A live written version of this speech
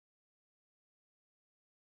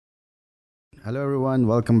Hello everyone,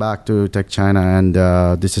 welcome back to Tech China, and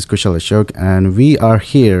this is Kushal Ashok, and we are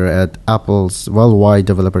here at Apple's Worldwide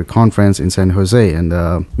Developer Conference in San Jose, and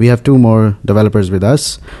we have two more developers with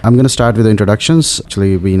us. I'm going to start with the introductions.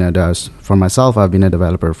 Actually, for myself, I've been a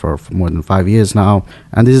developer for more than 5 years now,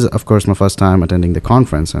 and this is, of course, my first time attending the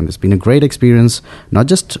conference, and it's been a great experience, not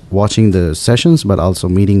just watching the sessions, but also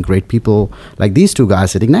meeting great people like these two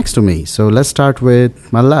guys sitting next to me. So let's start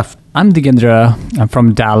with my left. I'm Digendra. I'm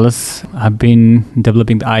from Dallas. I've been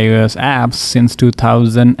developing the iOS apps since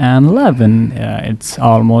 2011. It's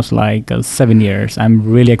almost like 7 years. I'm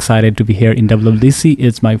really excited to be here in WWDC.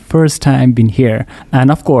 It's my first time being here. And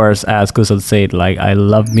of course, as Kusal said, I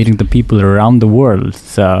love meeting the people around the world.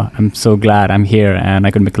 So I'm so glad I'm here and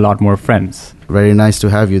I could make a lot more friends. Very nice to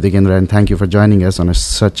have you, Digendra, and thank you for joining us on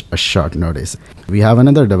such a short notice. We have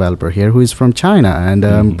another developer here who is from China, and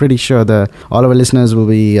I'm pretty sure that all our listeners will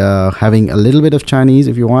be having a little bit of Chinese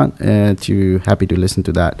if you want, and you're happy to listen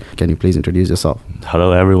to that. Can you please introduce yourself?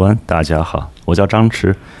 Hello everyone, 大家好，我叫张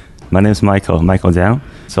驰. My name is Michael Zhang.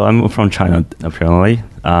 So I'm from China apparently,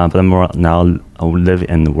 but I'm now live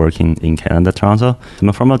and working in Canada, Toronto.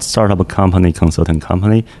 I'm from a startup company, consulting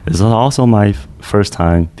company. It's also my first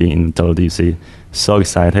time being in WWDC. So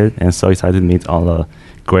excited to meet all the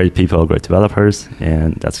great people, great developers,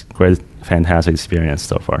 and that's great, fantastic experience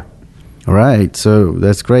so far. All right, so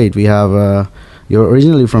that's great. We have... You're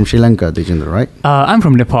originally from Sri Lanka, Digendra, right? I'm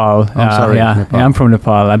from Nepal. Nepal. Yeah, I'm from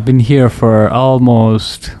Nepal. I've been here for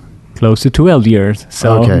almost close to 12 years,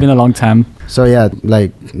 so it's been a long time. So yeah,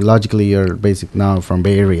 logically you're now from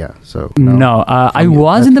Bay Area. So no, I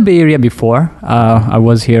was in the Bay Area before. I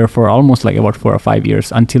was here for almost about 4 or 5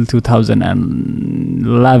 years until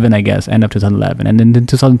 2011, I guess, end of 2011. And then in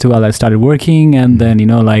 2012 I started working, and then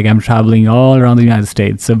I'm traveling all around the United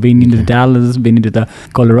States. So been into Dallas, been into the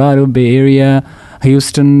Colorado Bay Area,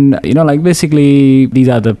 Houston, basically these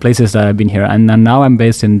are the places that I've been here. And now I'm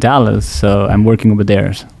based in Dallas, so I'm working over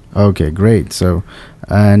there. Okay, great. So,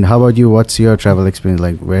 and how about you? What's your travel experience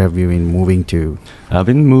like? Where have you been moving to? I've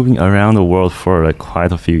been moving around the world for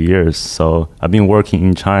quite a few years. So I've been working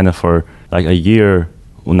in China for a year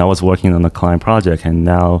when I was working on a client project, and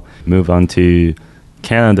now move on to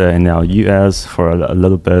Canada and now US for a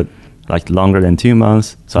little bit, longer than 2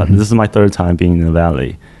 months. So this is my third time being in the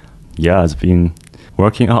Valley. Yeah, it's been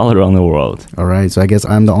working all around the world. All right, so I guess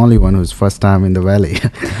I'm the only one who's first time in the Valley.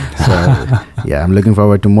 So yeah, I'm looking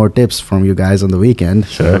forward to more tips from you guys on the weekend.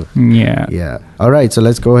 Sure. So, yeah. All right, so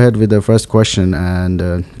let's go ahead with the first question.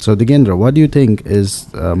 And so Digendra, what do you think is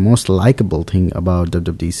the most likable thing about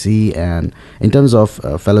WWDC? And in terms of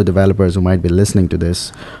fellow developers who might be listening to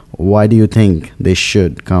this, why do you think they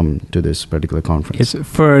should come to this particular conference?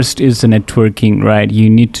 First is the networking, right? You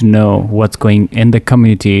need to know what's going in the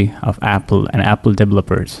community of Apple and Apple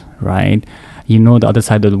developers, right? You know the other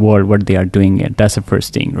side of the world, what they are doing it. That's the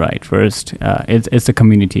first thing, right? First, it's the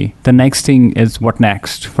community. The next thing is what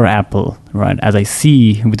next for Apple, right? As I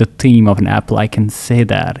see with the theme of an Apple, I can say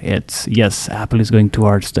that yes, Apple is going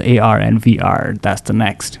towards the AR and VR. That's the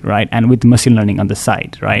next, right? And with machine learning on the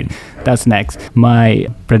side, right? That's next. My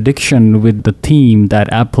prediction with the theme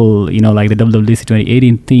that Apple, the WWDC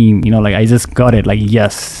 2018 theme, I just got it.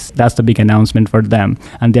 Yes, that's the big announcement for them.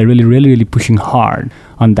 And they're really, really, really pushing hard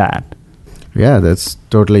on that. Yeah, that's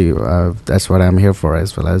totally, that's what I'm here for,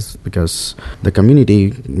 as well as because the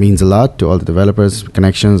community means a lot to all the developers,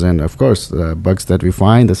 connections, and of course, the bugs that we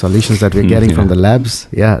find, the solutions that we're getting from the labs.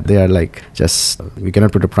 Yeah, they are we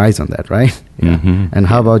cannot put a price on that, right? Yeah. Mm-hmm. And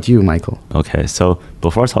how about you, Michael? Okay, so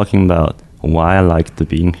before talking about why I liked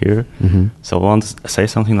being here, so I want to say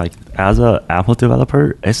something as an Apple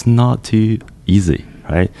developer, it's not too easy,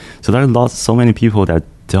 right? So there are so many people that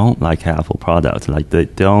don't like Apple products, they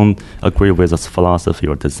don't agree with the philosophy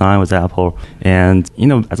or design with Apple. And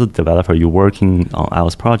as a developer, you're working on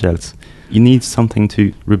iOS projects, you need something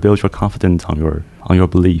to rebuild your confidence on your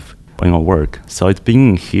belief on your work. So it's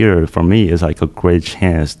being here for me is a great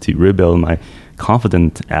chance to rebuild my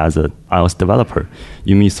confidence as an iOS developer.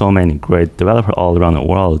 You meet so many great developers all around the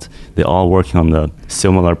world. They're all working on the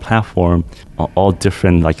similar platform, all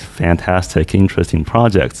different, fantastic, interesting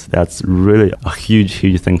projects. That's really a huge,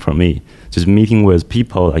 huge thing for me. Just meeting with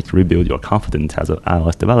people, rebuild your confidence as an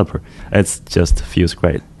iOS developer. It just feels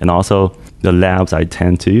great. And also the labs I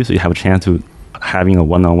tend to, so you have a chance to having a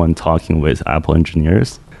one-on-one talking with Apple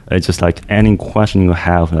engineers. It's just any question you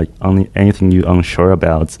have, anything you're unsure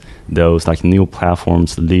about, those new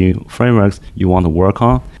platforms, new frameworks you want to work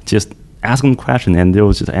on, just ask them a question and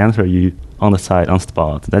they'll just answer you on the side, on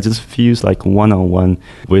spot. That just feels like one-on-one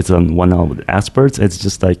with one-on-one experts. It's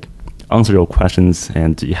just answer your questions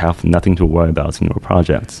and you have nothing to worry about in your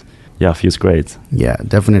projects. yeah, feels great. Yeah,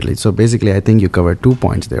 definitely. So basically, I think you covered 2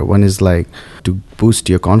 points there. One is like to boost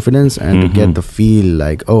your confidence and to get the feel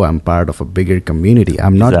like, oh, I'm part of a bigger community.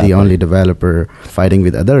 I'm not the only developer fighting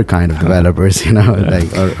with other kind of developers, like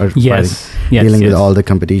or dealing with all the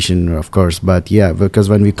competition, of course. But yeah, because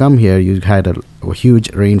when we come here, you had a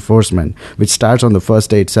huge reinforcement, which starts on the first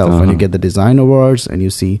day itself when you get the design awards and you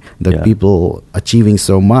see the people achieving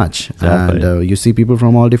so much. Exactly. And you see people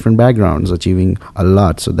from all different backgrounds achieving a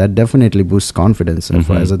lot. So that definitely boosts confidence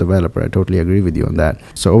as a developer. I totally agree with you on that.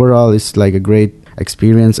 So overall, it's like a great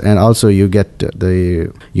experience, and also you get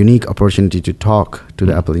the unique opportunity to talk to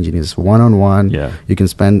the Apple engineers one-on-one. You can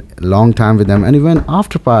spend a long time with them, and even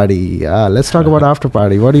after party. Let's talk about after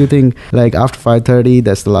party. What do you think? Like after 5:30,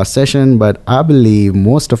 that's the last session, but I believe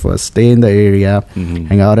most of us stay in the area,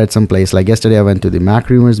 hang out at some place. Like yesterday I went to the Mac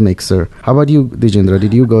Rumors Mixer. How about you, Dijendra?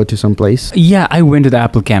 Did you go to some place? Yeah, I went to the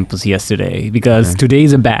Apple campus yesterday because today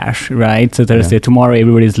is a bash, right? So Thursday, tomorrow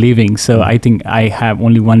everybody's leaving. So I think I have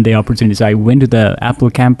only one day opportunity. So I went to the Apple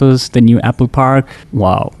campus, the new Apple Park.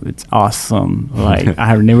 Wow, it's awesome. Like I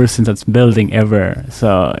have never seen such building ever.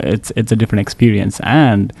 So it's a different experience.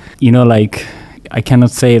 And like I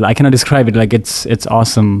cannot describe it. Like it's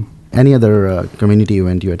awesome. Any other community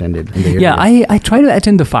event you attended in the area? Yeah, I tried to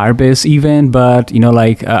attend the Firebase event, but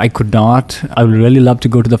I could not. I would really love to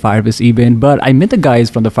go to the Firebase event, but I met the guys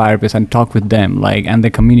from the Firebase and talked with them, and the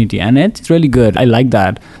community, and it's really good. I like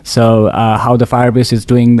that. So how the Firebase is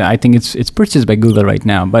doing, I think it's purchased by Google right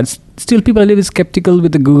now, but still people are a little skeptical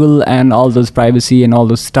with the Google and all those privacy and all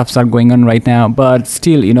those stuffs are going on right now. But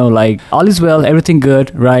still, all is well, everything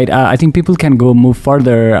good, right? I think people can move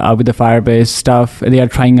further with the Firebase stuff. They are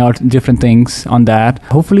trying out different things on that.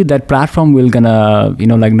 Hopefully that platform will gonna,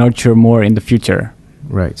 nurture more in the future.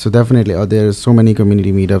 Right. So definitely, there's so many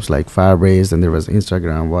community meetups like Firebase, and there was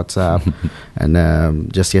Instagram, WhatsApp,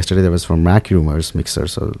 and just yesterday there was from Mac Rumors Mixer.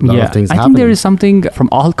 So a lot of things happening. I think there is something from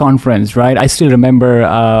All Conference, right? I still remember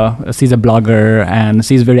she's a blogger and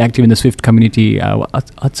she's very active in the Swift community.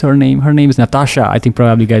 What's her name? Her name is Natasha. I think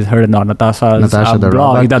probably you guys heard it now. Natasha, the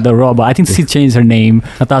blog, the robot. I think she changed her name,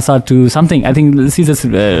 Natasha, to something. I think she just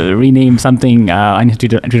renamed something on her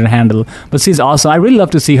Twitter handle. But she's awesome. I really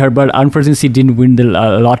love to see her, but unfortunately she didn't win the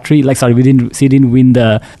lottery. She didn't win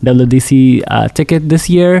the WWDC ticket this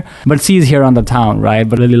year, but she's here on the town, right?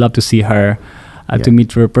 But really love to see her, to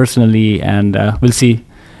meet her personally, and we'll see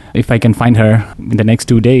if I can find her in the next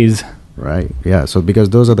 2 days. Right. Yeah. So because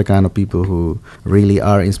those are the kind of people who really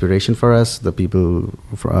are inspiration for us, the people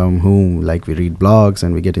from whom we read blogs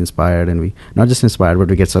and we get inspired, and we not just inspired, but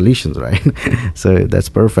we get solutions, right? So that's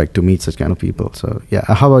perfect to meet such kind of people. So yeah.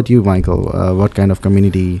 How about you, Michael? What kind of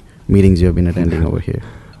community meetings you have been attending over here?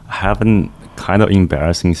 I have a kind of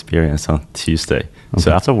embarrassing experience on Tuesday. Okay.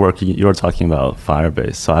 So after work, you were talking about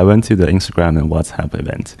Firebase. So I went to the Instagram and WhatsApp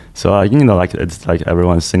event. So it's like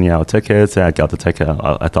everyone's sending out tickets. And I got the ticket.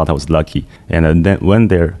 I thought I was lucky. And then when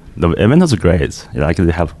the event was great.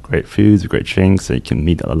 They have great foods, great drinks. So you can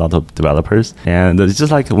meet a lot of developers. And it's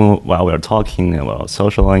just while we were talking and while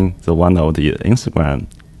socializing, one of the Instagram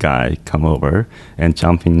guy come over and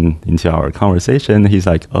jumping into our conversation. He's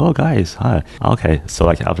like, "Oh, guys, hi." Okay, so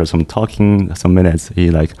after some talking, some minutes, he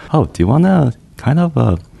 "Oh, do you wanna kind of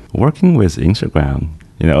working with Instagram?"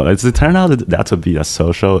 It turned out that to be a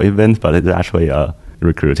social event, but it's actually a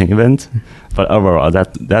recruiting event. But overall,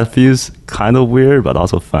 that feels kind of weird, but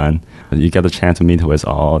also fun. You get a chance to meet with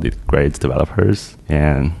all the great developers,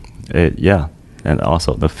 and and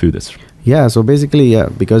also the food is. Yeah, so basically,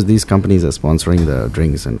 because these companies are sponsoring the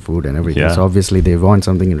drinks and food and everything, so obviously they want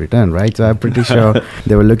something in return, right? So I'm pretty sure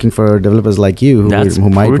they were looking for developers like you who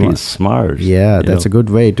might want. Smart. Yeah, that's a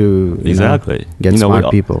good way to get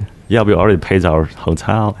smart people. Yeah, we already paid our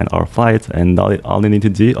hotel and our flights, and all they need to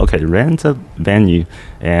do, rent a venue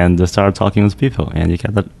and start talking with people, and you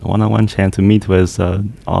get a one-on-one chance to meet with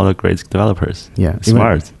all the great developers. Yeah,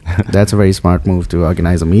 smart. That's a very smart move to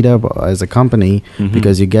organize a meetup as a company,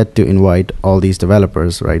 because you get to invite all these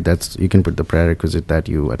developers, right? You can put the prerequisite that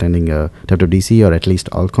you attending a WWDC or at least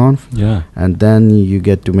AllConf. Yeah, and then you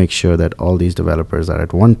get to make sure that all these developers are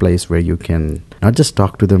at one place where you can not just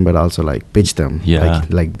talk to them, but also pitch them,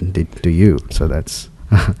 to you. So that's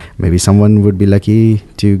maybe someone would be lucky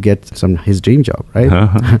to get his dream job, right?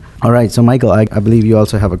 All right. So Michael, I believe you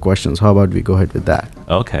also have a question. So how about we go ahead with that?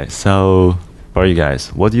 Okay. So for you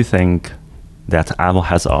guys, what do you think that Apple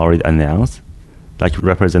has already announced,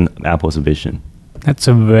 represent Apple's vision? That's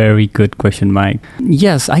a very good question, Mike.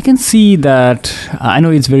 Yes, I can see that. I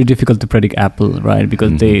know it's very difficult to predict Apple, right?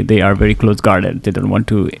 Because they are very close guarded. They don't want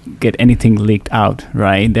to get anything leaked out,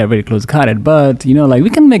 right? They're very close guarded. But like we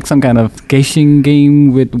can make some kind of caching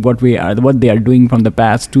game with what they are doing from the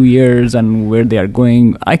past 2 years and where they are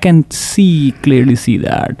going. I can clearly see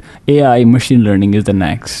that AI, machine learning is the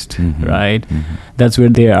next, right? That's where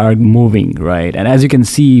they are moving, right? And as you can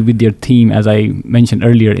see with their team, as I mentioned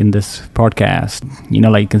earlier in this podcast,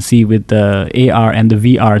 like you can see with the AR and the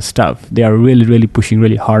VR stuff, they are really, really pushing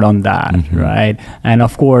really hard on that, right? And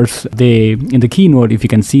of course, in the keynote, if you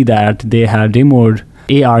can see that, they have demoed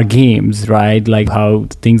AR games, right? Like how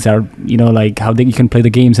things are, like how you can play the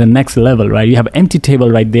games at the next level, right? You have an empty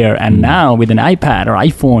table right there, and now with an iPad or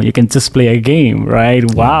iPhone, you can just play a game, right?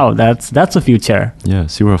 Wow, that's the future. Yeah,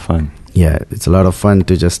 super fun. Yeah, it's a lot of fun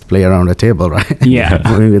to just play around a table, right? Yeah.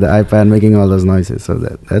 Moving with the iPad, making all those noises. So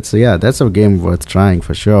that's a game worth trying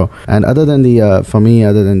for sure. And other than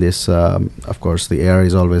this, of course, the AR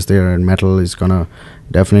is always there, and Metal is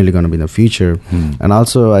definitely going to be in the future. And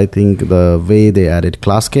also, I think the way they added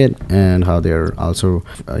ClassKit and how they're also,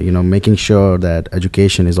 making sure that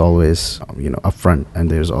education is always, upfront, and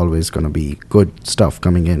there's always going to be good stuff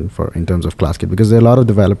coming in terms of ClassKit, because there are a lot of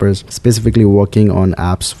developers specifically working on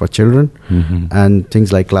apps for children, and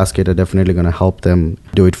things like ClassKit are definitely going to help them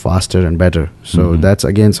do it faster and better. So that's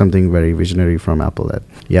again something very visionary from Apple, that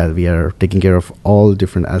we are taking care of all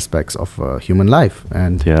different aspects of human life,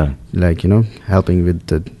 and helping with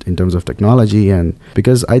in terms of technology. And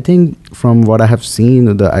because I think from what I have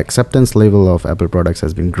seen, the acceptance level of Apple products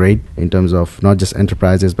has been great in terms of not just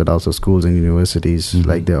enterprises but also schools and universities.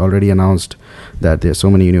 Like they already announced that there are so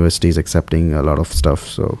many universities accepting a lot of stuff,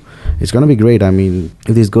 so it's going to be great. I mean,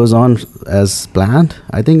 if this goes on as planned,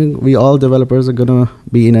 I think we all developers are going to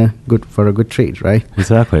be for a good treat, right?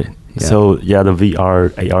 Exactly. Yeah. So the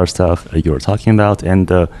VR, AR stuff you were talking about, and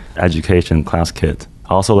the education ClassKit,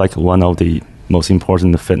 also like one of the most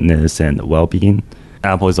important fitness and well-being.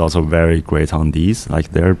 Apple is also very great on these.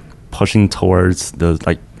 Like they're pushing towards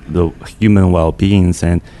the human well-beings,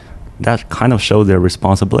 and that kind of shows their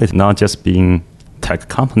responsibility, not just being tech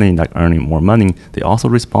company like earning more money. They're also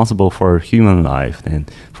responsible for human life and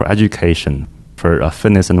for education, for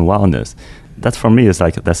fitness and wellness. That for me is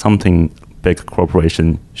that's something big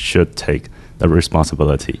corporation should take the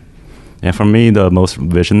responsibility. And for me, the most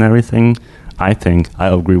visionary thing, I think I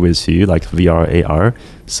agree with you, like VR, AR.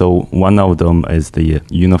 So one of them is the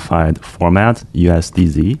unified format,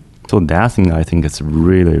 USDZ. So that thing I think is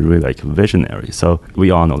really, really visionary. So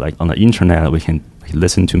we all know on the internet, we can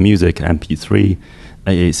listen to music, MP3,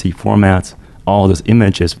 AAC format, all those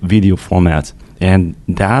images, video format. And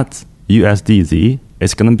that USDZ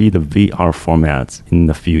is going to be the VR format in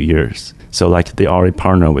a few years. So they already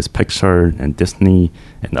partner with Pixar and Disney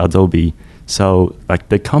and Adobe. So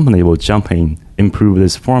the company will jump in, improve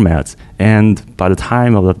this format, and by the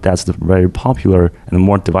time that's very popular and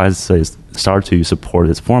more devices start to support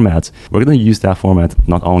this format, we're going to use that format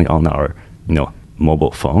not only on our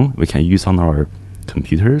mobile phone, we can use on our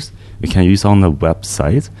computers, we can use on the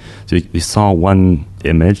website. So you saw one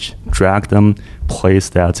image, drag them, place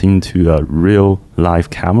that into a real live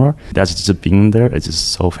camera. That's just being there. It's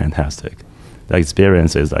just so fantastic. The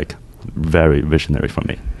experience is very visionary for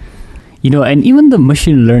me. And even the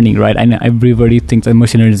machine learning, right? I know everybody thinks that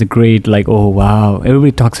machine learning is great, oh wow,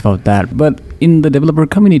 everybody talks about that. But in the developer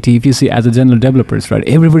community, if you see as a general developers, right,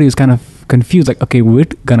 everybody is kind of confused, okay,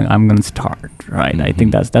 I'm gonna start, right? I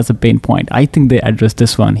think that's a pain point. I think they addressed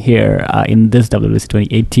this one here in this WWDC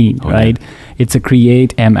 2018, right? Yeah. It's a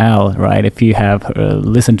Create ML, right? If you have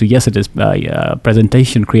listened to yesterday's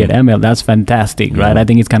presentation, Create ML, that's fantastic, right? I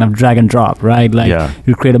think it's kind of drag and drop, right?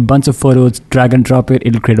 You create a bunch of photos, drag and drop it,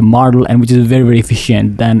 it'll create a model, and which is very, very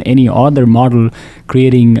efficient than any other model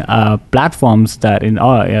creating platforms that in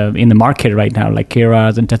the market right now, like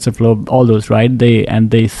Keras and TensorFlow, all those, right?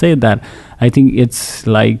 They say that I think it's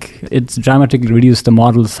dramatically reduced the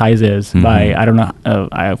model sizes by, I don't know,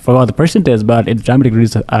 I forgot the percentage, but it dramatically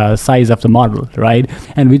reduced the size of the model, right?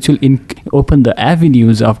 And which will open the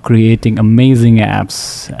avenues of creating amazing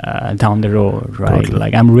apps down the road, right?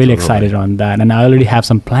 Totally. I'm really excited on that. And I already have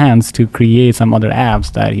some plans to create some other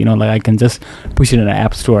apps that, I can just push it in an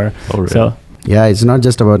app store. Oh, really? So yeah, it's not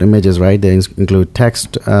just about images, right? They include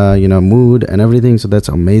text, mood and everything. So that's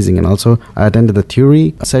amazing. And also I attended the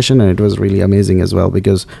theory session, and it was really amazing as well,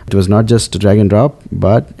 because it was not just drag and drop,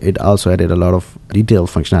 but it also added a lot of detailed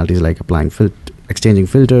functionalities like applying exchanging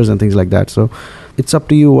filters and things like that. So it's up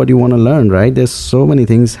to you what you want to learn, right? There's so many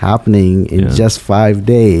things happening in just 5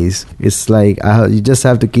 days. It's like you just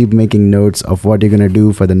have to keep making notes of what you're going to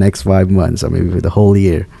do for the next 5 months or maybe for the whole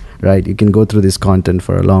year, right? You can go through this content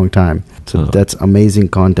for a long time. So that's amazing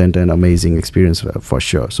content and amazing experience for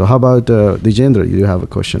sure. So how about Dijendra? You have a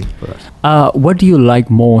question for us. What do you like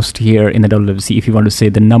most here in the WWDC, if you want to say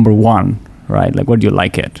the number one, right? Like, what do you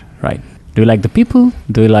like it, right? Do you like the people?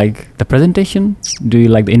 Do you like the presentation? Do you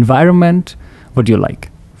like the environment? What do you like?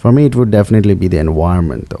 For me, it would definitely be the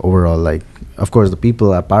environment, the overall, like, of course, the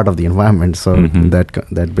people are part of the environment, so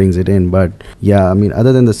that brings it in. But yeah, I mean,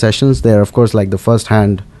 other than the sessions, they're, of course, like the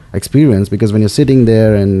first-hand experience, because when you're sitting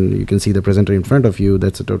there and you can see the presenter in front of you,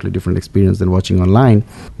 that's a totally different experience than watching online.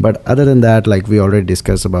 But other than that, like we already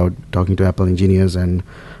discussed about talking to Apple engineers and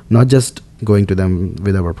not just going to them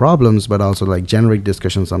with our problems, but also like generic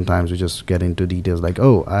discussions. Sometimes we just get into details like,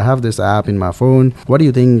 oh, I have this app in my phone. What do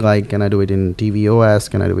you think? Like, can I do it in tvOS?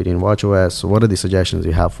 Can I do it in watchOS? What are the suggestions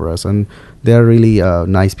you have for us? And they're really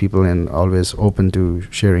nice people and always open to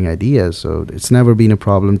sharing ideas. So it's never been a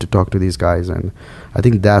problem to talk to these guys. And I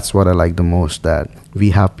think that's what I like the most, that we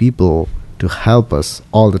have people to help us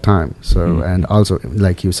all the time. So, and also,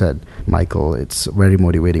 like you said, Michael, it's very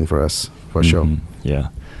motivating for us, for sure. Yeah.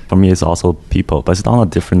 For me, it's also people, but it's on a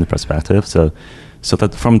different perspective. So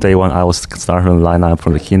that from day one, I was starting to line up for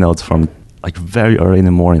the keynotes from like very early in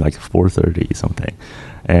the morning, like 4:30 something.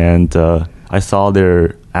 And I saw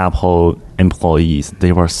their Apple employees.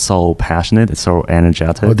 They were so passionate, so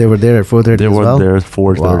energetic. Oh, they were there at 4:30 They as were well? there at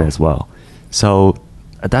 4:30 as well. So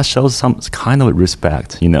that shows some kind of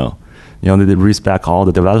respect, you know. They respect all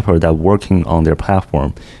the developers that are working on their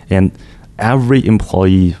platform. And every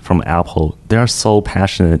employee from Apple, they are so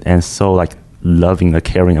passionate and so like loving and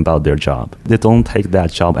caring about their job. They don't take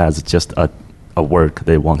that job as just a work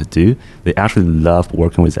they want to do. They actually love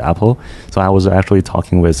working with Apple. So I was actually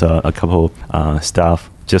talking with a couple staff,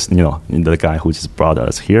 just, the guy who just brought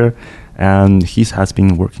us here. And he has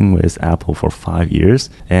been working with Apple for 5 years.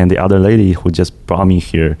 And the other lady who just brought me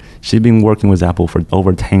here, she's been working with Apple for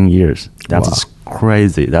over 10 years. That's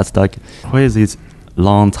crazy. That's like crazy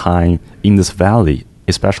long time in this valley.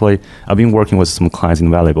 Especially, I've been working with some clients in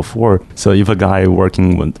the valley before. So if a guy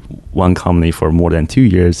working with one company for more than 2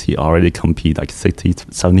 years, he already compete like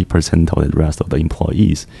 60-70% of the rest of the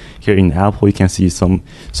employees. Here in Apple, you can see so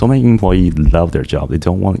many employees love their job. They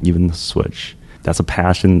don't want even to switch. That's a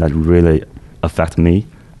passion that really affects me,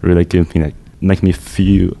 really gives me, make me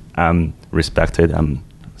feel I'm respected. I'm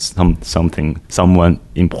someone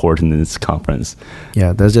important in this conference.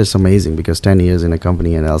 Yeah, that's just amazing, because 10 years in a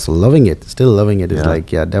company and also loving it, still loving it, is like,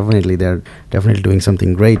 definitely they're definitely doing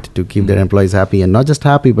something great to keep their employees happy, and not just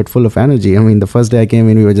happy, but full of energy. I mean, the first day I came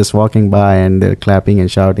in, we were just walking by and they're clapping and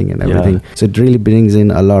shouting and everything. Yeah. So it really brings in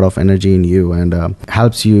a lot of energy in you and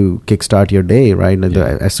helps you kickstart your day, right?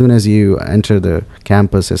 As soon as you enter the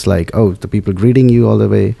campus, it's like, oh, the people greeting you all the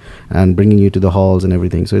way and bringing you to the halls and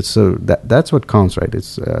everything. So it's that's what counts, right?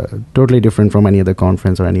 It's totally different from any other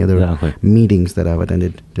conference or any other meetings that I've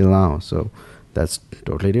attended till now. So that's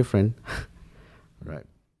totally different. Right.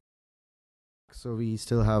 So we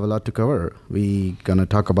still have a lot to cover. We're going to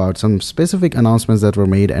talk about some specific announcements that were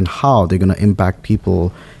made and how they're going to impact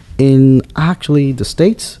people in actually the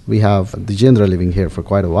States. We have Dijendra living here for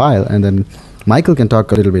quite a while, and then Michael can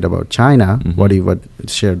talk a little bit about China. What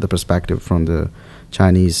shared the perspective from the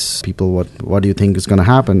Chinese people, what do you think is going to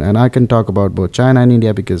happen? And I can talk about both China and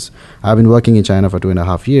India, because I've been working in China for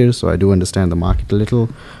 2.5 years, so I do understand the market a little.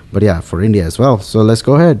 But yeah, for India as well. So let's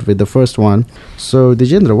go ahead with the first one. So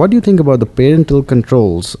Dijendra, what do you think about the parental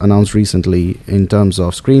controls announced recently in terms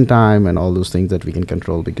of screen time and all those things that we can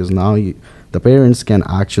control? Because now the parents can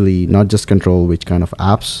actually not just control which kind of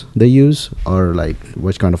apps they use or like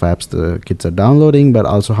which kind of apps the kids are downloading, but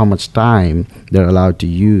also how much time they're allowed to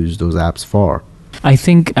use those apps for. I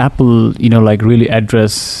think Apple, really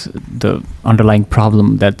address the underlying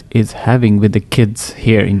problem that is having with the kids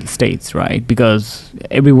here in the States, right? Because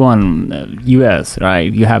everyone, US,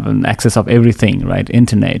 right, you have an access of everything, right?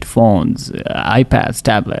 Internet, phones, iPads,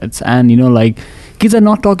 tablets, and, kids are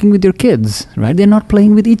not talking with their kids, right? They're not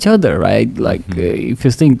playing with each other, right? If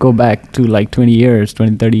you go back to 30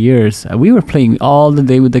 years, we were playing all the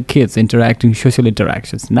day with the kids, interacting, social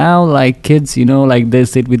interactions. Now, kids, they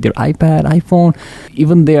sit with their iPad, iPhone,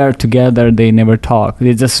 even they are together, they never talk.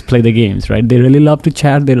 They just play the games, right? They really love to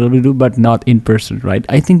chat, they really do, but not in person, right?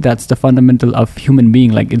 I think that's the fundamental of human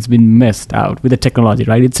being, it's been missed out with the technology,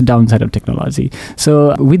 right? It's a downside of technology.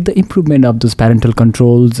 So with the improvement of those parental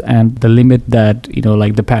controls and the limit that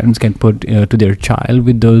like the parents can put to their child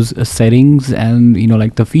with those settings and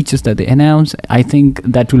like the features that they announce, I think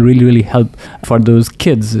that will really help for those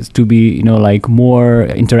kids to be like more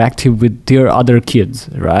interactive with their other kids,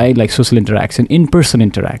 right? Like social interaction, in-person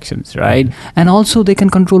interactions, right? And also they can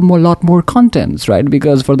control lot more contents, right?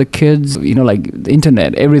 Because for the kids, like the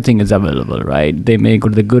internet, everything is available, right? They may go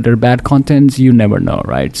to the good or bad contents, you never know,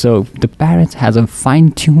 right? So the parents has a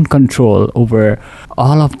fine-tuned control over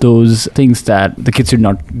all of those things that the kids should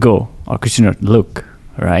not go or should not look,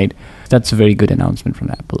 right? That's a very good announcement from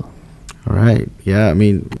Apple. Right. Yeah. I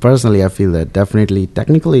mean, personally, I feel that definitely,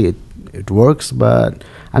 technically, it works, but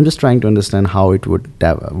I'm just trying to understand how it would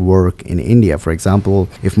work in India. For example,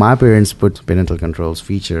 if my parents put parental controls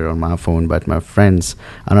feature on my phone, but my friends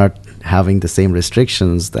are not having the same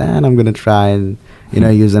restrictions, then I'm going to try and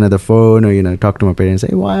use another phone or talk to my parents,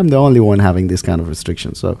 say, why I'm the only one having this kind of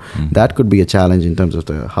restriction. So that could be a challenge in terms of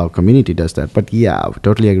how community does that. But yeah, I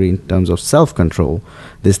totally agree in terms of self-control.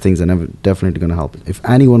 These things are definitely going to help. If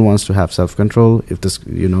anyone wants to have self-control, if this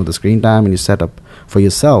the screen time and you set up for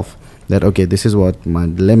yourself that, okay, this is what my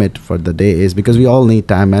limit for the day is, because we all need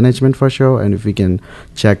time management for sure. And if we can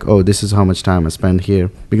check, this is how much time I spend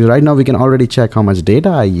here, because right now we can already check how much data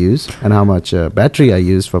I use and how much battery I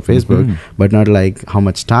use for Facebook, but not like how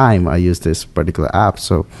much time I use this particular app.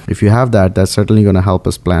 So if you have that, that's certainly going to help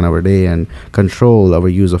us plan our day and control our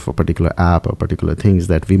use of a particular app or particular things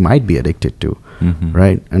that we might be addicted to,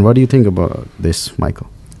 right? And what do you think about this, Michael?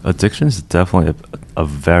 Addiction is definitely a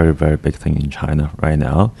very, very big thing in China right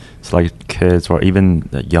now. It's like kids or even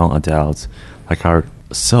young adults are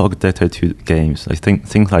so addicted to games. I think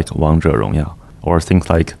things like 王者荣耀 or things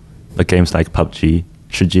like the games like PUBG,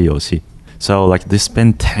 吃鸡游戏. So they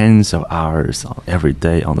spend tens of hours every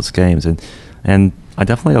day on those games. And I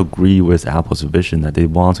definitely agree with Apple's vision that they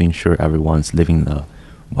want to ensure everyone's living a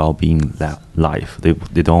well-being life.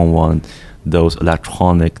 They don't want those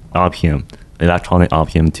electronic RPM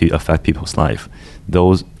to affect people's life.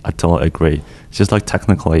 Those I totally agree. It's just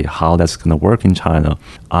technically how that's going to work in China.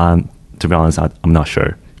 To be honest, I'm not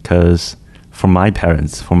sure, because for my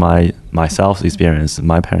parents, for myself experience,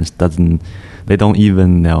 my parents they don't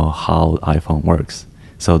even know how iPhone works.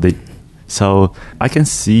 So I can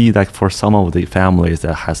see that for some of the families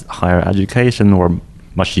that has higher education or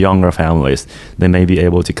much younger families, they may be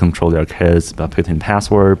able to control their kids by putting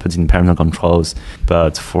password, putting parental controls.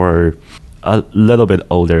 But for a little bit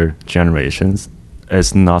older generations,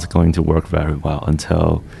 it's not going to work very well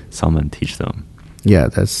until someone teach them. Yeah,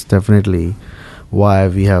 that's definitely why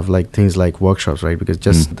we have things like workshops, right? Because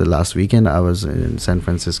just the last weekend I was in San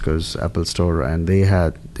Francisco's Apple store, and they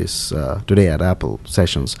had this Today at Apple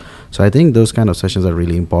sessions. So I think those kind of sessions are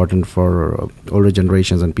really important for older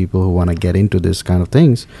generations and people who want to get into this kind of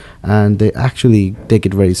things, and they actually take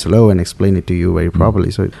it very slow and explain it to you very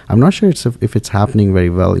properly. So I'm not sure if it's happening very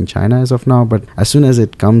well in China as of now, but as soon as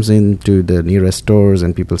it comes into the nearest stores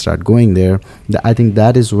and people start going there, I think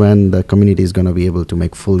that is when the community is going to be able to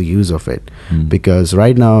make full use of it. Because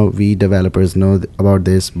right now we developers know about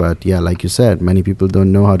this, but yeah, like you said, many people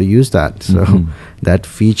don't know how to use that. So that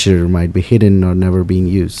feature might be hidden or never being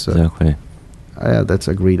used. So exactly. Yeah, that's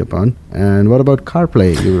agreed upon. And what about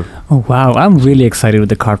CarPlay? Oh, wow. I'm really excited with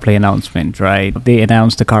the CarPlay announcement, right? They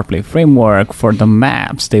announced the CarPlay framework for the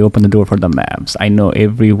maps. They opened the door for the maps. I know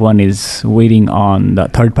everyone is waiting on the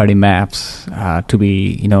third-party maps to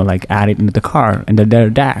be, added into the car and their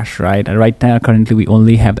dash, right? And right now, currently, we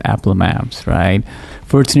only have Apple Maps, right?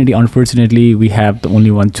 Fortunately, unfortunately, we have the only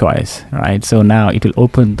one choice, right? So now it will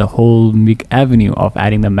open the whole big avenue of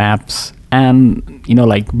adding the maps and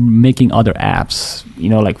making other apps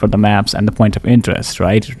for the maps and the point of interest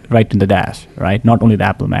right in the dash, right? Not only the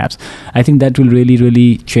Apple Maps. I think that will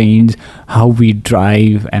really change how we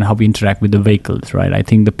drive and how we interact with the vehicles, right? I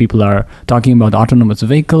think the people are talking about autonomous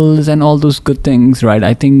vehicles and all those good things, right?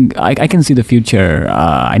 I think I can see the future,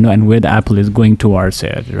 I know, and where the Apple is going towards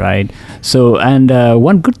it, right? So, and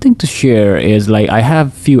one good thing to share is I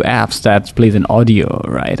have few apps that plays in audio,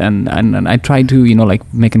 right? And I try to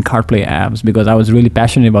making CarPlay apps because I was really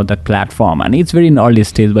passionate about that platform, and it's very in early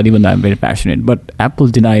stage, but even though I'm very passionate, but Apple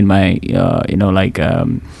denied my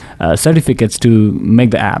certificates to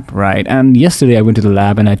make the app, right? And yesterday I went to the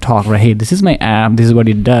lab and I talked, right? Hey, this is my app, this is what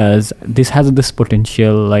it does, this has this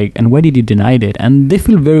potential, and why did you deny it? And they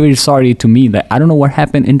feel very, very sorry to me that I don't know what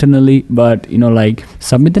happened internally, but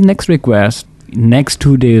submit the next request. Next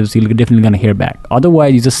 2 days you're definitely gonna hear back.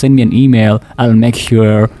 Otherwise, you just send me an email, I'll make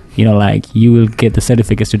sure like you will get the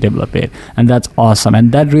certificates to develop it. And that's awesome.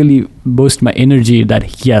 And that really boosts my energy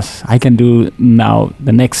that yes, I can do now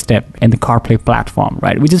the next step in the CarPlay platform,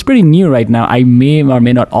 right? Which is pretty new right now. I may or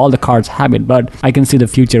may not all the cars have it, but I can see the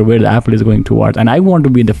future where the Apple is going towards. And I want to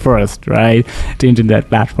be the first, right, to enter that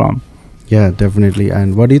platform. Yeah, definitely.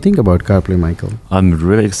 And what do you think about CarPlay, Michael? I'm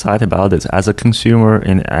really excited about it as a consumer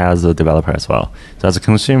and as a developer as well. So as a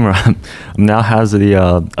consumer, I now has the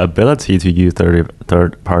ability to use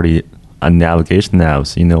third-party navigation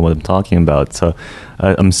apps. You know what I'm talking about. So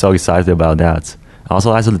I'm so excited about that.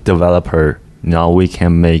 Also, as a developer, now we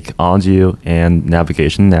can make audio and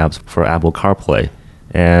navigation apps for Apple CarPlay.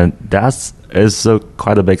 And that's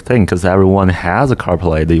quite a big thing because everyone has a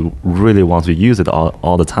CarPlay. They really want to use it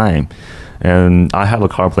all the time. And I have a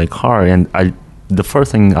CarPlay car, and the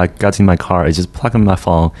first thing I got in my car is just plug in my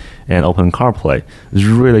phone and open CarPlay. It's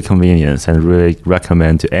really convenient, and really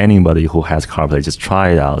recommend to anybody who has CarPlay, just try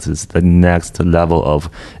it out. It's the next level of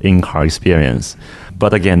in-car experience.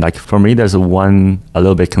 But again, like for me, there's a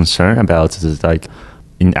little bit concern about is like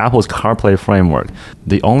in Apple's CarPlay framework,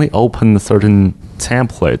 they only open certain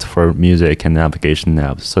templates for music and navigation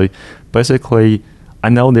apps. So basically, I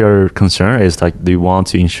know their concern is like they want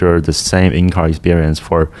to ensure the same in-car experience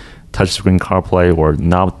for touchscreen CarPlay or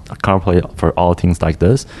not CarPlay for all things like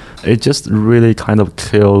this. It just really kind of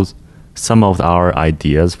kills some of our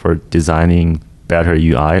ideas for designing better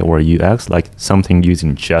UI or UX, like something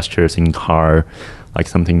using gestures in car, like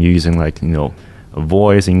something using like,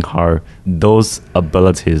 voice in car. Those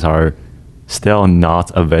abilities are still not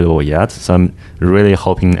available yet. So I'm really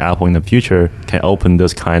hoping Apple in the future can open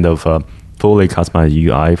this kind of fully customized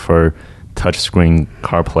UI for touchscreen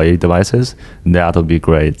CarPlay devices. That would be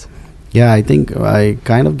great. Yeah, I think I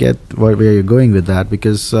kind of get where you're going with that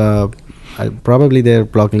because probably they're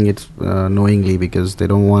blocking it knowingly because they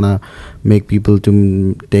don't want to make people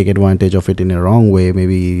to take advantage of it in a wrong way.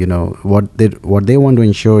 Maybe what they want to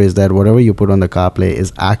ensure is that whatever you put on the CarPlay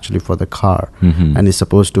is actually for the car, and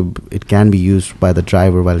it can be used by the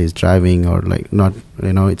driver while he's driving, or like not.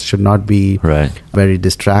 It should not be very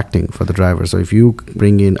distracting for the driver. So if you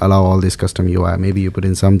allow all this custom UI, maybe you put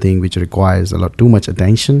in something which requires too much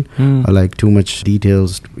attention or like too much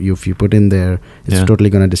details. If you put in there, it's totally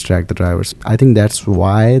going to distract the drivers. I think that's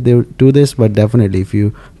why they do this. But definitely, if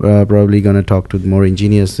you probably going to talk to more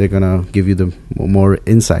engineers, they're going to give you the more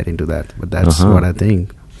insight into that. But that's what I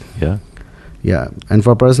think. Yeah, and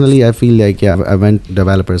for personally, I feel like, I went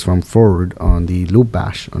developers from Ford on the Loop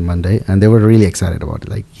Bash on Monday, and they were really excited about it.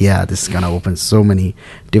 Like, this is going to open so many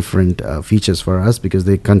different features for us because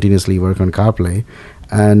they continuously work on CarPlay.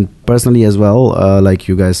 And personally as well, like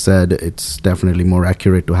you guys said, it's definitely more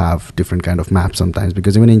accurate to have different kind of maps sometimes,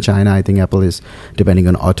 because even in China, I think Apple is depending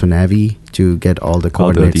on AutoNavi to get all the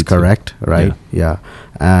coordinates correct, right? Yeah.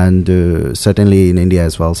 And certainly in India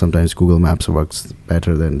as well, sometimes Google Maps works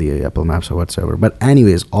better than the Apple Maps or whatsoever. But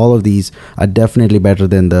anyways, all of these are definitely better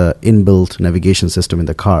than the inbuilt navigation system in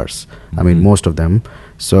the cars. I mean, most of them.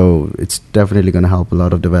 So it's definitely going to help a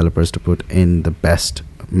lot of developers to put in the best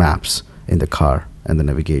maps in the car and the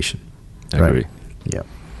navigation. I agree. Yeah.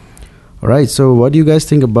 All right. So what do you guys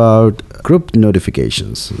think about group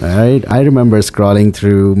notifications? Right. I remember scrolling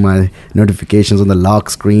through my notifications on the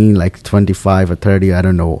lock screen, like 25 or 30. I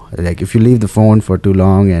don't know. Like if you leave the phone for too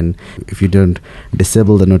long and if you don't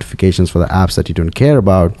disable the notifications for the apps that you don't care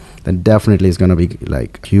about, then definitely it's going to be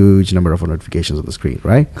like huge number of notifications on the screen,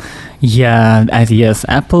 right? Yeah, yes.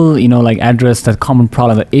 Apple, addressed that common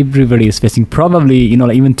problem that everybody is facing. Probably,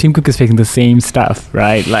 even Tim Cook is facing the same stuff,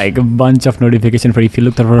 right? Like a bunch of notifications for if you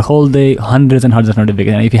looked at for a whole day, hundreds and hundreds of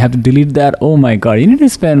notifications. And if you have to delete that, oh my God, you need to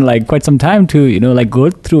spend like quite some time to,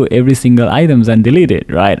 go through every single items and delete it,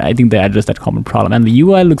 right? I think they addressed that common problem. And the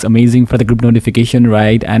UI looks amazing for the group notification,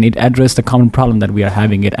 right? And it addressed the common problem that we are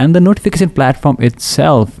having it. And the notification platform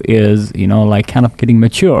itself is, kind of getting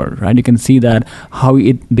mature, right? You can see that how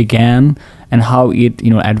it began and how it,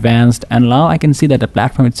 advanced. And now I can see that the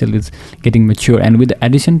platform itself is getting mature. And with the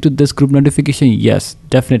addition to this group notification, yes,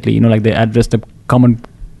 definitely, they address the common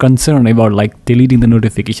concern about like deleting the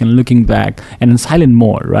notification, looking back, and in silent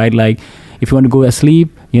mode, right? Like if you want to go asleep,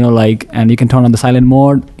 and you can turn on the silent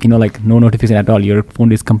mode, no notification at all. Your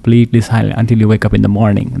phone is completely silent until you wake up in the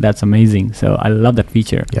morning. That's amazing. So I love that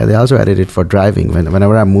feature. Yeah, they also added it for driving.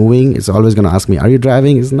 Whenever I'm moving, it's always going to ask me, are you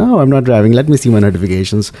driving? No, I'm not driving. Let me see my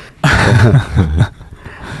notifications.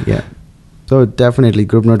 Yeah. So definitely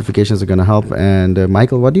group notifications are going to help. And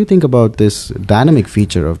Michael, what do you think about this dynamic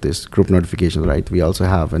feature of this group notifications, right? We also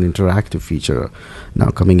have an interactive feature now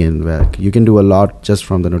coming in where you can do a lot just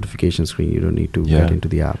from the notification screen. You don't need to get into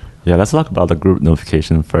the app. Yeah, let's talk about the group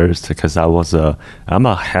notification first, because I'm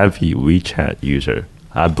a heavy WeChat user.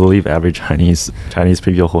 I believe every Chinese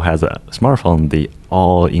people who has a smartphone, they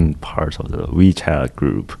all in part of the WeChat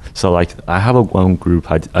group. So like I have one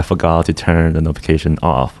group, I forgot to turn the notification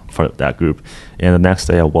off for that group, and the next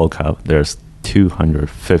day I woke up, there's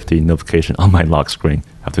 250 notification on my lock screen.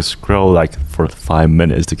 I have to scroll like for 5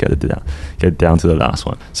 minutes to get down to the last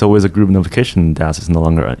one. So with a group notification, that is no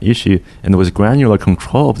longer an issue. And with granular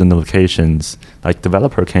control of the notifications, like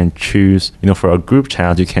developer can choose, for a group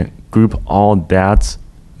chat, you can group all that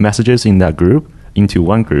messages in that group into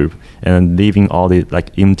one group and leaving all the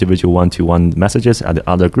like individual one-to-one messages at the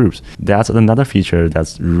other groups. That's another feature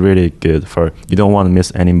that's really good for, you don't want to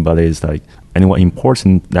miss anyone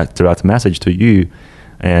important that direct message to you,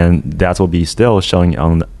 and that will be still showing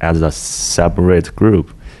on as a separate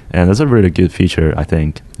group. And that's a really good feature. I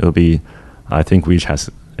think it's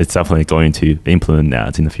definitely going to implement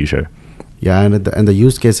that in the future. Yeah, and the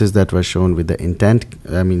use cases that were shown with the intent,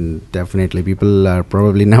 I mean, definitely people are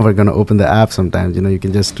probably never going to open the app sometimes. You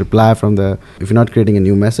can just reply if you're not creating a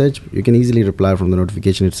new message, you can easily reply from the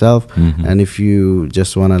notification itself. Mm-hmm. And if you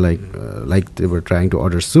just want to like they were trying to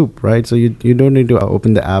order soup, right? So you don't need to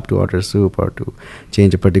open the app to order soup or to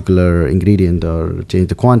change a particular ingredient or change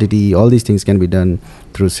the quantity. All these things can be done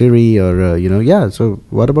through Siri or, So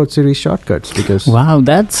what about Siri shortcuts? Because wow,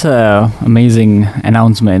 that's amazing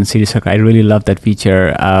announcement, Siri Shortcut. I really love that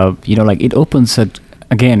feature. It opens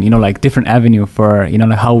again, like different avenue for,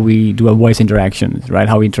 like how we do a voice interactions, right?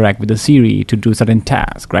 How we interact with the Siri to do certain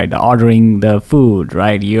tasks, right? The ordering the food,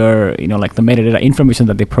 right? Your, like the metadata information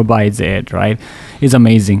that they provides it, right? Is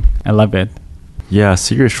amazing. I love it. Yeah,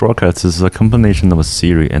 Siri Shortcuts is a combination of a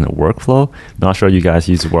Siri and a workflow. Not sure you guys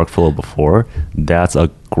used workflow before. That's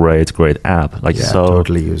a great app.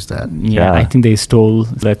 Totally use that. Yeah, I think they stole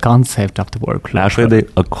the concept of the workflow. Actually, they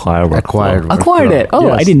acquired workflow. Acquired it. Oh,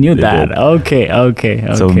 yes, I didn't know that. Did.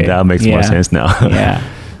 Okay. So that makes more sense now. Yeah.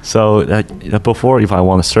 So before, if I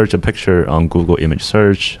want to search a picture on Google Image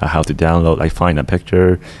Search, I have to find a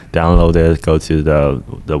picture, download it, go to the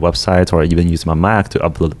website, or even use my Mac to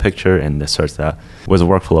upload the picture and search that. With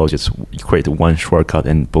workflow, just create one shortcut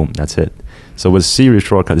and boom, that's it. So with Siri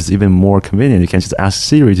shortcut, it's even more convenient. You can just ask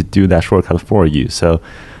Siri to do that shortcut for you. So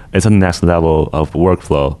it's a next level of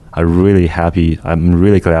workflow. I'm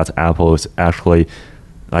really glad Apple is actually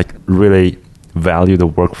really value the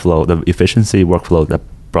workflow, the efficiency workflow that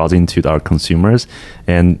brought into our consumers,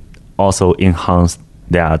 and also enhance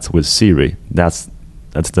that with Siri. That's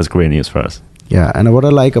great news for us. Yeah, and what I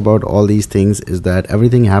like about all these things is that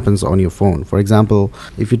everything happens on your phone. For example,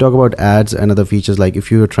 if you talk about ads and other features, like if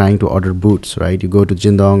you're trying to order boots, right? You go to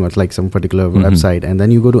Jingdong or like some particular website, and then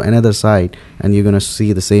you go to another site and you're going to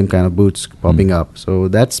see the same kind of boots popping up. So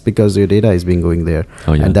that's because your data is being going there.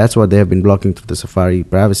 Oh, yeah. And that's what they have been blocking through the Safari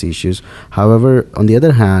privacy issues. However, on the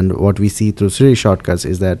other hand, what we see through Siri shortcuts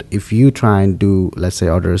is that if you try and do, let's say,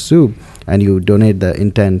 order a soup, and you donate the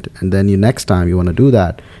intent, and then next time you want to do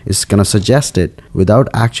that, it's going to suggest it without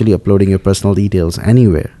actually uploading your personal details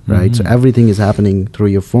anywhere, right? So everything is happening through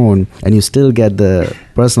your phone, and you still get the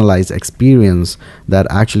personalized experience that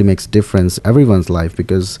actually makes a difference in everyone's life,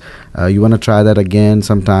 because you want to try that again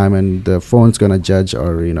sometime, and the phone's going to judge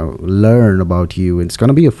or learn about you. It's going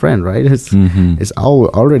to be a friend, right? It's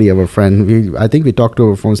already our friend. I think we talk to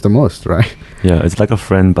our phones the most, right? Yeah, it's like a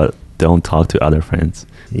friend, but don't talk to other friends.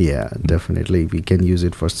 Yeah, definitely. We can use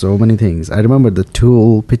it for so many things. I remember the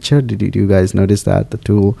tool picture. Did you guys notice that? The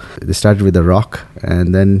tool, they started with the rock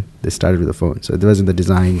and then they started with the phone. So it was in the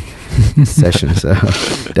design session. So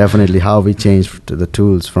definitely how we changed to the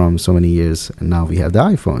tools from so many years, and now we have the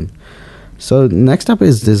iPhone. So next up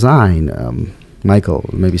is design. Michael,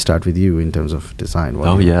 maybe start with you in terms of design.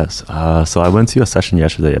 Yes. So I went to a session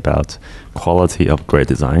yesterday about quality of great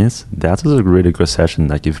designs. That was a really good session.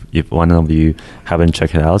 Like if one of you haven't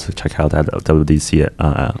checked it out, check out that WDC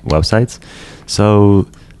websites. So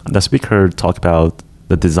the speaker talked about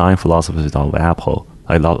the design philosophy of Apple.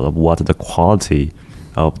 I love what the quality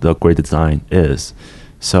of the great design is.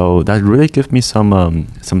 So that really gave me some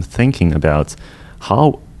thinking about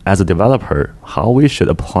how, as a developer, how we should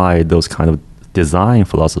apply those kind of design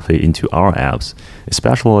philosophy into our apps,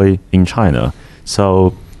 especially in China.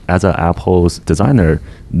 So as an Apple's designer,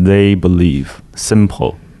 they believe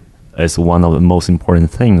simple is one of the most important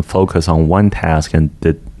things. Focus on one task and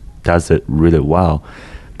does it really well.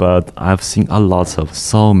 But I've seen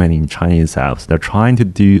so many Chinese apps. They're trying to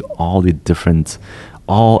do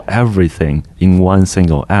everything in one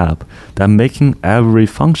single app. They're making every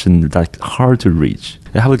function hard to reach.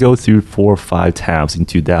 You have to go through 4 or 5 tabs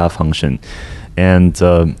into that function. And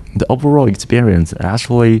the overall experience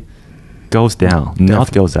actually goes down,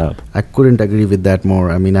 not goes up. I couldn't agree with that more.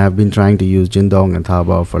 I mean, I've been trying to use Jingdong and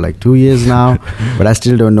Taobao for like 2 years now, but I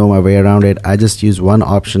still don't know my way around it. I just use one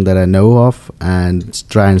option that I know of and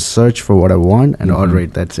try and search for what I want and order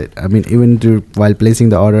it. That's it. I mean, even while placing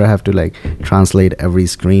the order, I have to like translate every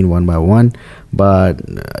screen one by one. But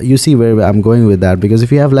you see where I'm going with that, because if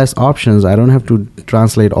you have less options, I don't have to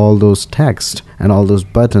translate all those text and all those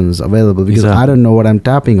buttons available, because I don't know what I'm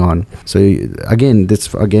tapping on. So again,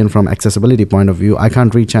 from accessibility point of view, I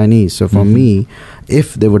can't read Chinese. So for me,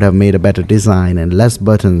 if they would have made a better design and less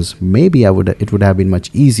buttons, maybe it would have been much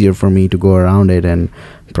easier for me to go around it, and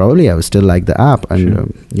probably I would still like the app.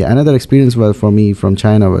 And another experience for me from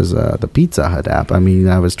China was the Pizza Hut app. I mean,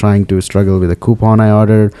 I was trying to struggle with a coupon I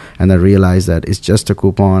ordered, and I realized that it's just a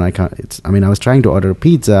coupon. I was trying to order a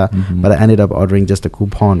pizza, but I ended up ordering just a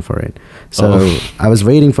coupon for it. So I was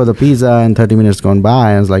waiting for the pizza, and 30 minutes gone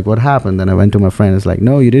by. I was like, what happened? Then I went to my friend. It's like,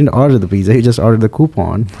 no, you didn't order the pizza. You just ordered the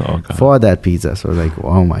coupon for that pizza. So I was like,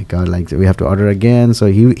 oh my God, like we have to order again. So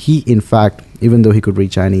he in fact, even though he could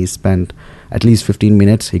read Chinese, spent at least 15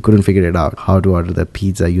 minutes. He couldn't figure it out, how to order the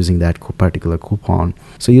pizza using that particular coupon.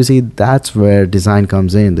 So you see, that's where design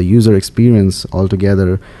comes in. The user experience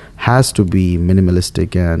altogether has to be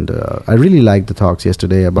minimalistic. And I really liked the talks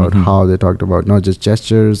yesterday about how they talked about not just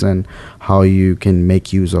gestures and how you can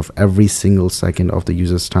make use of every single second of the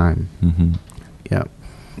user's time.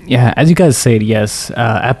 Yeah, as you guys said, yes,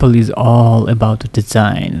 Apple is all about the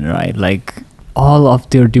design, right? Like all of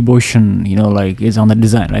their devotion, is on the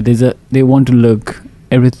design, right? They want to look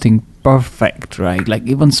everything perfect, right? Like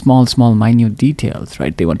even small minute details,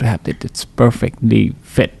 right? They want to have that it's perfectly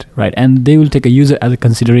fit, right? And they will take a user as a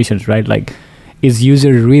consideration, right? Like, is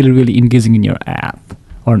user really engaging in your app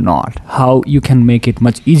or not? How you can make it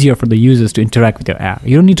much easier for the users to interact with your app.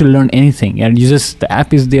 You don't need to learn anything, and the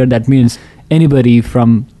app is there. That means anybody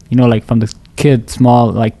from from the kid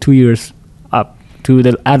small, like 2 years up, to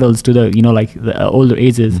the adults, to the the older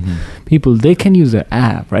ages, people, they can use the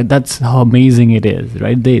app, right? That's how amazing it is,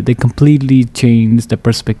 right? They completely change the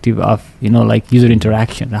perspective of user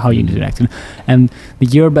interaction, how you interact, and the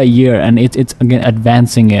year by year, and it's again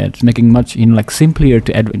advancing it, making much simpler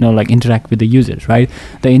to interact with the users, right?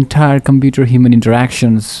 The entire computer human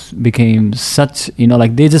interactions became such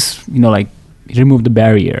they just remove the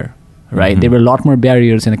barrier. Right, there were a lot more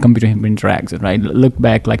barriers in the computer human interaction. Right, look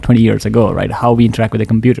back like 20 years ago. Right, how we interact with the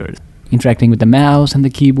computers, interacting with the mouse and the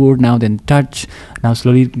keyboard. Now then, touch. Now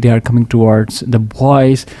slowly they are coming towards the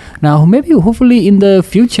voice. Now maybe, hopefully, in the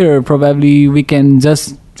future, probably we can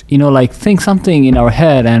just think something in our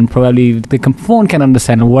head, and probably the phone can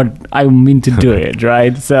understand what I mean to do it.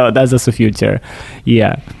 Right, so that's just the future.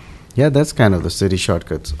 Yeah, that's kind of the City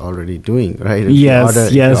Shortcuts already doing, right? If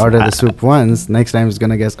Yes. you order the soup once, next time it's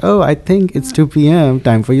going to guess, oh, I think it's 2 p.m.,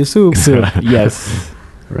 time for your soup. Yes.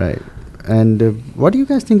 Right. And what do you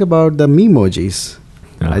guys think about the Memojis?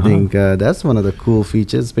 I think that's one of the cool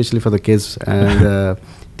features, especially for the kids, and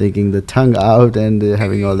taking the tongue out and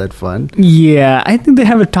having all that fun. Yeah, I think they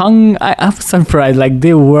have a tongue. I'm surprised. Like,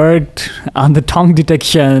 they worked on the tongue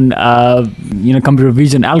detection, computer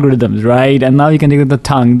vision algorithms, right? And now you can take the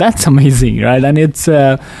tongue. That's amazing, right? And it's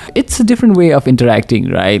a different way of interacting,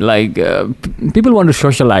 right? Like, people want to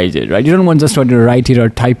socialize it, right? You don't want just to write it or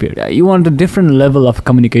type it. You want a different level of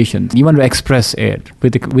communication. You want to express it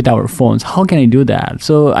with our phones. How can I do that?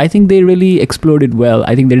 So I think they really explored it well.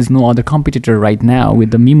 I think there is no other competitor right now with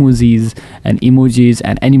the Memojis and emojis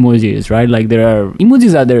and animojis, right? Like,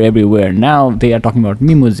 emojis are there everywhere. Now they are talking about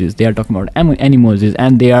Memojis, they are talking about animojis,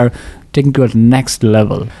 and they are taking to a next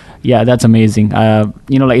level. Yeah, that's amazing.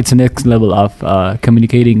 It's a next level of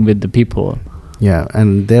communicating with the people. Yeah,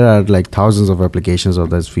 and there are like thousands of applications of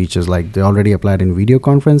those features. Like, they already applied in video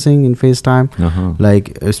conferencing in FaceTime.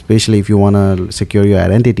 Like, especially if you want to secure your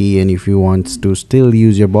identity and if you want to still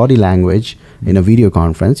use your body language in a video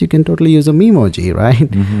conference, you can totally use a Memoji, right?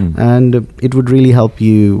 And it would really help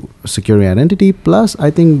you secure your identity. Plus,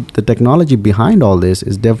 I think the technology behind all this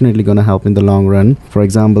is definitely going to help in the long run. For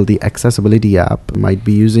example, the accessibility app might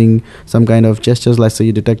be using some kind of gestures. Let's say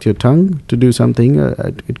you detect your tongue to do something.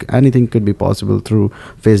 Anything could be possible through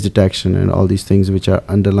face detection and all these things, which are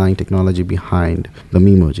underlying technology behind the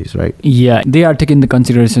Memojis, right? Yeah, they are taking the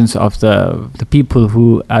considerations of the people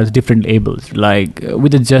who have different labels, like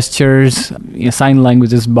with the gestures, sign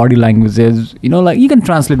languages, body languages, you can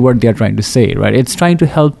translate what they are trying to say, right? It's trying to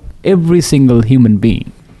help every single human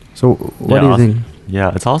being. So what do you think?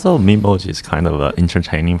 Yeah, it's also Memoji is kind of an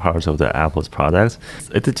entertaining part of the Apple's products.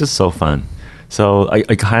 It's just so fun. So I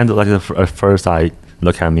kind of like at first I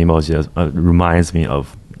look at Memoji, reminds me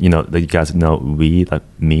of that you guys know we, like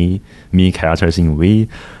me characters in we.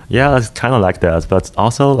 Yeah, it's kind of like that. But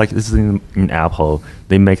also, like, this is in Apple,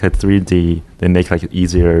 they make it 3D. They make like it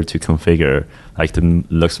easier to configure. Like,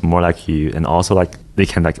 it looks more like you, and also like they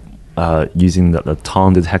can like using the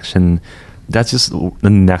tone detection. That's just the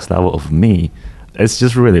next level of me. It's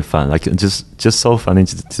just really fun. Like, just so funny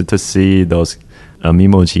to see those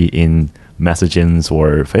Memoji in messaging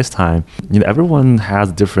or FaceTime. Everyone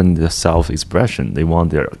has different self-expression. They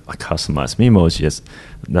want their customized Memojis,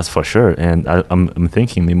 that's for sure. And I'm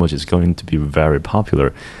thinking Memoji is going to be very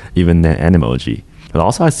popular, even than Animoji. But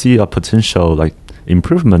also, I see a potential like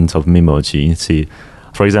improvement of Memoji. You see,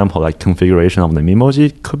 for example, like configuration of the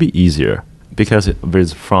Memoji could be easier because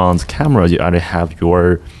with front camera, you already have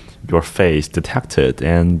your face detected,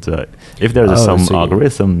 and if there's some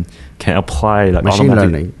algorithm can apply like machine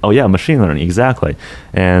learning. Oh yeah, machine learning, exactly,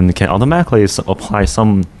 and can automatically apply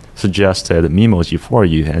some suggested Memoji for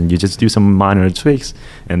you, and you just do some minor tweaks,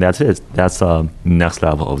 and that's it. That's next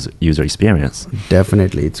level of user experience.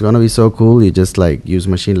 Definitely, it's gonna be so cool. You just like use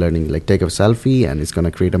machine learning, like take a selfie, and it's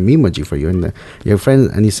gonna create a Memoji for you, and your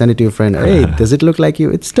friend, and you send it to your friend. Hey, does it look like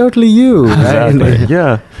you? It's totally you. Right? Exactly.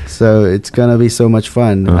 Yeah. So it's gonna be so much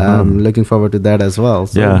fun. I'm looking forward to that as well.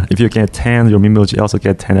 So. Yeah. If you get 10, your Memoji also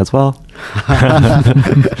get 10 as well.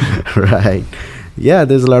 Right. Yeah,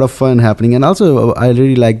 there's a lot of fun happening, and also I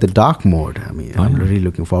really like the dark mode. I mean, I'm really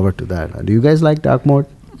looking forward to that. Do you guys like dark mode?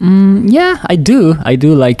 Yeah, I do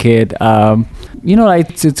like it.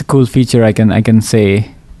 It's a cool feature, I can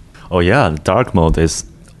say. Oh yeah, dark mode is.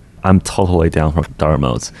 I'm totally down for dark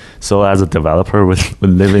modes. So as a developer with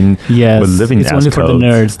living it's as only code. for the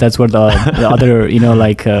nerds. That's what the other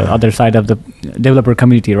other side of the developer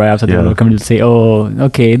community, right? After the developer community say, oh,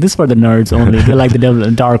 okay, this is for the nerds only. They like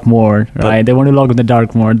the dark mode, right? They want to log in the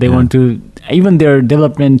dark mode. They want to. Even their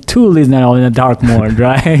development tool is now in a dark mode,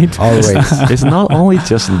 right? Always. It's not only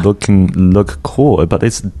just look cool, but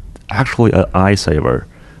it's actually an eye saver.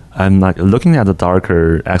 I'm like looking at the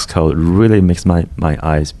darker Xcode really makes my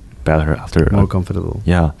eyes better after more comfortable.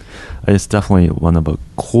 Yeah, it's definitely one of a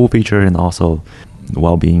cool feature and also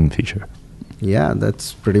well-being feature. Yeah,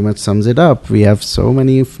 that's pretty much sums it up. We have so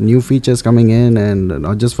many new features coming in, and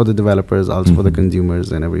not just for the developers, also for the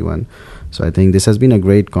consumers and everyone. So I think this has been a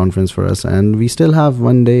great conference for us, and we still have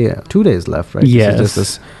 2 days left, right? Yes. This is just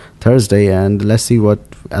this Thursday, and let's see what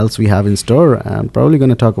else we have in store. I'm probably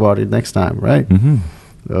going to talk about it next time, right?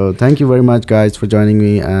 So thank you very much, guys, for joining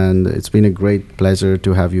me, and it's been a great pleasure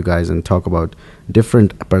to have you guys and talk about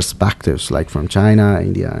different perspectives, like from China,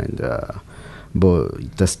 India, and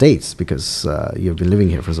the States, because you've been living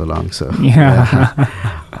here for so long. So yeah.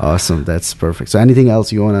 Awesome, that's perfect. So anything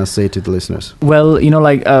else you want to say to the listeners? Well,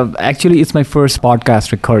 actually it's my first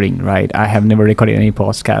podcast recording, right? I have never recorded any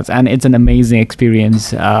podcast, and it's an amazing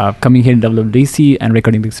experience coming here to WWDC and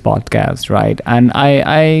recording this podcast, right? And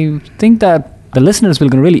I think that the listeners will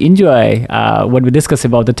really enjoy what we discuss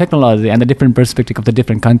about the technology and the different perspective of the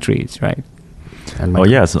different countries, right?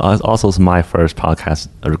 Yes. Also, it's my first podcast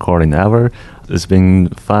recording ever. It's been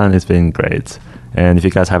fun. It's been great. And if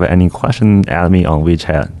you guys have any question, add me on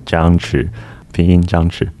WeChat, Zhang Chi, Pinyin Zhang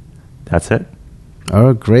Chi. That's it.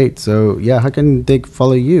 Oh, great. So, yeah, how can they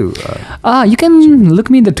follow you? You can look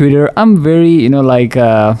me in the Twitter. I'm very,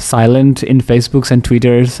 silent in Facebooks and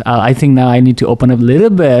Twitters. I think now I need to open up a little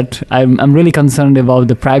bit. I'm really concerned about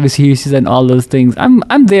the privacy issues and all those things.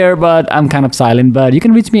 I'm there, but I'm kind of silent. But you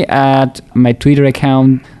can reach me at my Twitter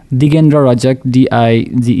account, Digendra Rajak,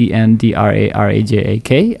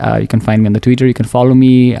 DIGENDRARAJAK. You can find me on the Twitter. You can follow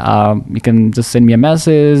me. You can just send me a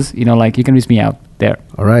message. You can reach me out there.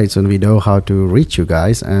 All right, so we know how to reach you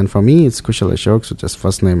guys. And for me, it's Kushal Ashok, so just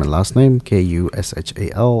first name and last name,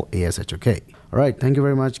 KUSHALASHOK. All right, thank you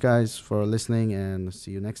very much, guys, for listening, and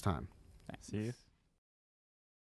see you next time. See you.